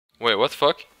Wait, what the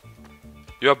fuck?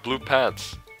 You have blue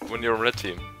pants when you're on red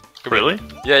team. Come Really?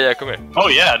 Here. Yeah, come here. Oh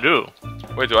yeah, I do.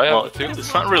 Wait, do I have it too?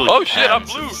 It's not really. Oh shit, I'm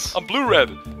pants, blue! It's, I'm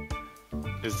blue-red!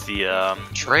 it's the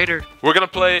Traitor. We're gonna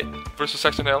play Versus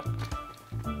Saxton Hale.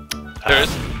 There it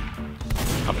is.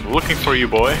 I'm looking for you,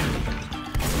 boy.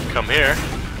 Come here.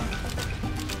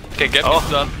 Can't get me,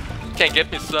 son. Can't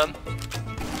get me, son.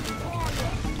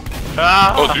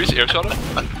 Ah! Oh, did you just airshot him?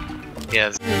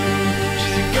 Yes.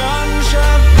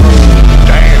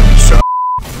 Damn, son.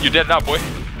 You dead now, boy.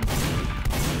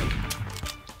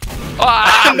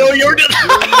 Ah! No, you're dead.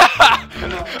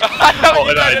 Oh,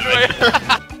 you died anyway.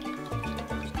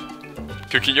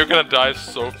 Cookie, you're gonna die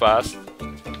so fast.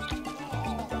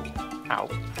 Ow.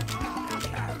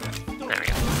 There we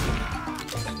go.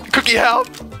 Cookie, help!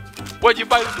 Why'd you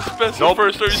buy the dispenser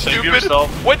first? Are you Save stupid? yourself.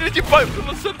 Why did you buy from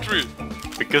the sentry?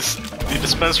 Because the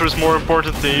dispenser is more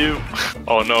important than you.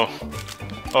 Oh no.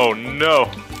 Oh no.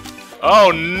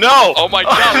 Oh no! Oh my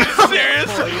god, are you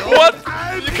serious? What?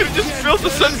 You could've just built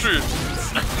the sentry!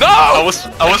 No! I was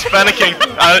panicking.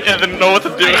 I didn't know what to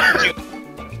do.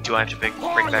 Do I have to bring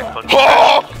back Funky?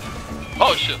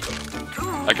 Oh shit.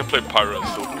 I can play Pyro and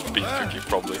still beat Cookie,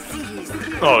 probably.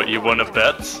 Oh, you wanna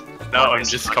bet? No, I'm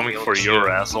just coming for your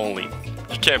ass only.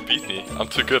 You can't beat me. I'm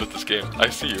too good at this game. I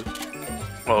see you.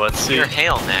 Well, let's see. You're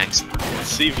Hale next. Let's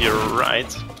see if you're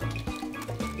right.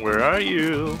 Where are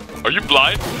you? Are you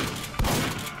blind?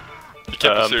 You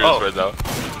can't be serious right now.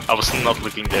 I was not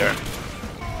looking there.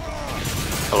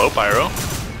 Hello, Pyro.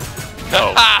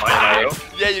 Oh, Pyro.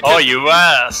 Yeah, you can. Oh, you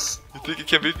ass! You think you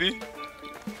can beat me?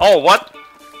 Oh, what?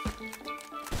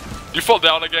 You fall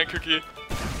down again, Cookie.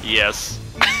 Yes.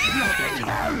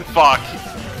 Fuck.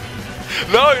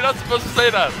 No, you're not supposed to say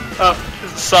that.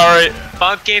 Sorry.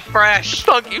 Funky fresh.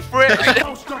 Funky fresh.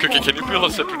 Cookie, can you build a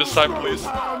sentry this time, please?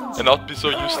 And not be so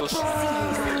useless.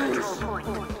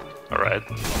 Alright.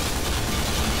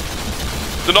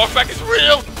 The knockback is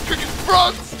real! Cookie's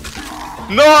front!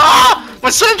 No! Ah! My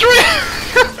sentry!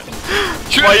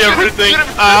 Why everything?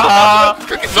 No!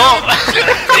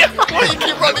 Why you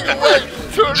keep running away?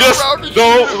 Turn Just around and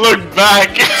don't shoot. look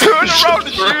back! Turn around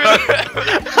and shoot!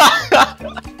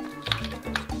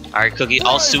 Alright, Cookie,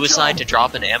 I'll suicide to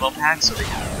drop an ammo pack so that you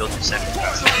can build your sentry.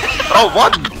 Oh,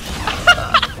 what?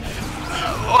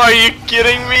 Are you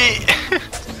kidding me?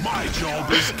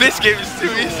 This game is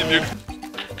too easy, dude.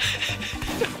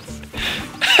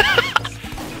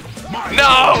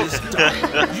 No!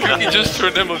 Cookie just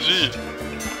turned MLG.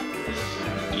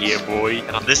 Yeah, boy.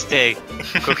 And on this day,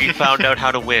 Cookie found out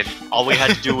how to win. All we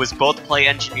had to do was both play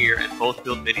engineer and both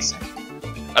build mini-set.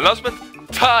 Announcement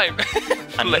time!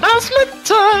 Announcement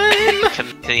time!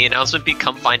 Can the announcement be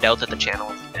come find out that the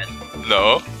channel is dead?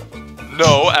 No.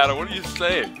 No, Adam, what are you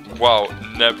saying? Wow,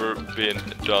 never been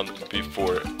done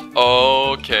before.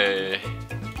 Okay.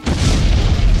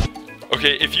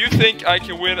 Okay, if you think I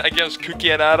can win against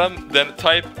Cookie and Adam, then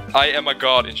type I am a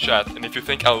god in chat. And if you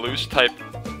think I'll lose, type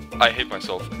I hate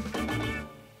myself.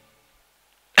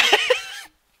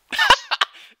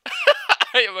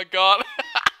 I am a god.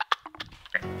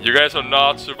 You guys are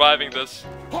not surviving this.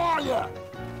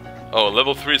 Oh,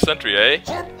 level 3 sentry, eh?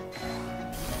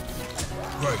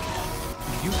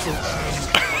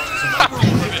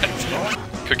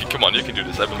 Cookie, come on, you can do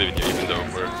this. I believe in you, even though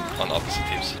we're on opposite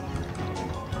teams.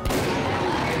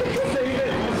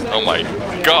 Oh my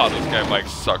god, this guy Mike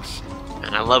sucks.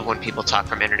 And I love when people talk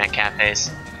from internet cafes.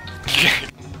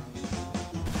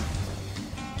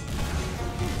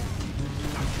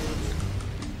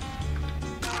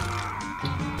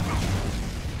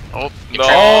 Oh,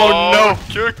 no,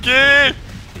 Cookie!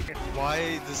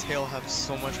 Why does Hale have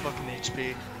so much fucking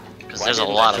HP? Because there's a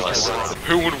lot of us.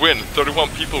 Who would win? 31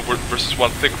 people versus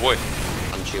one thick boy.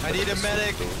 I need a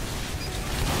medic!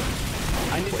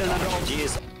 I need another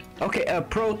GS. Okay,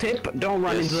 pro tip, don't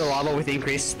run into the lava with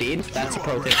increased speed. That's a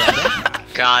pro tip right there.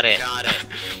 Got it.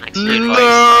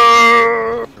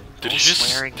 No! Did you just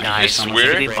swear?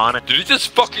 Did Did you just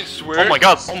fucking swear? Oh my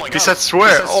god, he said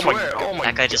swear! Oh my god.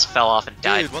 That guy just fell off and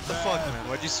died. Dude, what the fuck, man?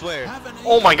 Why'd you swear?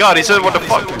 Oh my god, he said what the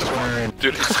fuck?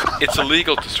 Dude, it's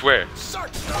illegal to swear.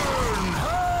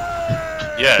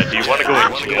 Yeah, do you want to go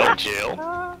in jail?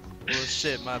 Oh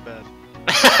shit, my bad.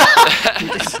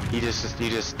 He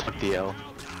just took the L.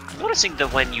 I'm noticing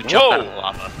that when you jump out of the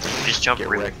lava, you just jump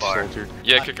really far.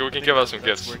 Yeah, Cookie, we can give us some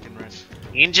gifts.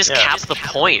 You can just cap the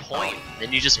point,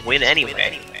 then you just win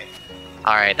anyway.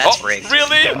 Alright, that's rigged.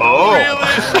 Really? Oh.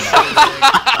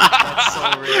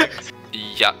 Really?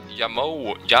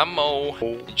 Yamo.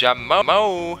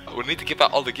 We need to give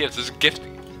out all the gifts. This is gift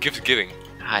giving.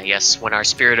 Ah, yes, when our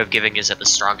spirit of giving is at the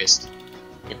strongest.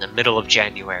 in the middle of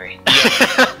January.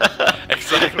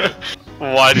 Exactly.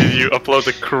 Why did you upload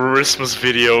the Christmas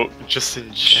video just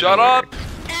in January? Shut up!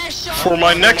 For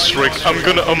my next rig, I'm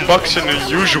gonna unbox an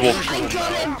unusual.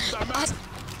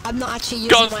 I'm not actually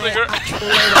using Gunslinger. my actual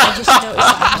loader, I just noticed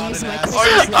that I'm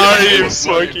using my Are you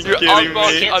fucking You kidding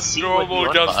unlock me? a see what normal you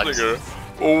unboxed.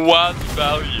 gunslinger. What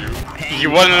value? You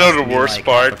wanna know the worst Like,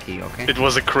 part? okay, okay. It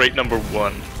was a crate number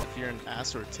 1. If you're an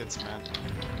ass or tits, man.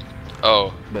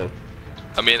 Oh, Both.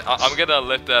 I mean, I'm gonna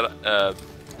let that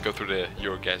go through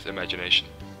your guys' imagination.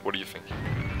 What do you think?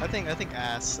 I think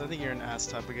ass. I think you're an ass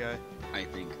type of guy. I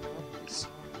think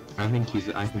he's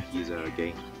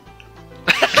gay.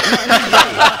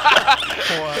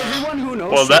 Everyone who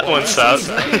knows. Well, that one's sad.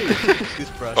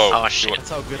 Toothbrush. Oh, Oh shit. That's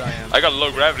how good I am. I got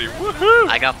low gravity. Woohoo!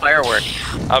 I got firework.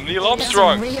 I'm Neil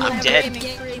Armstrong. I'm dead.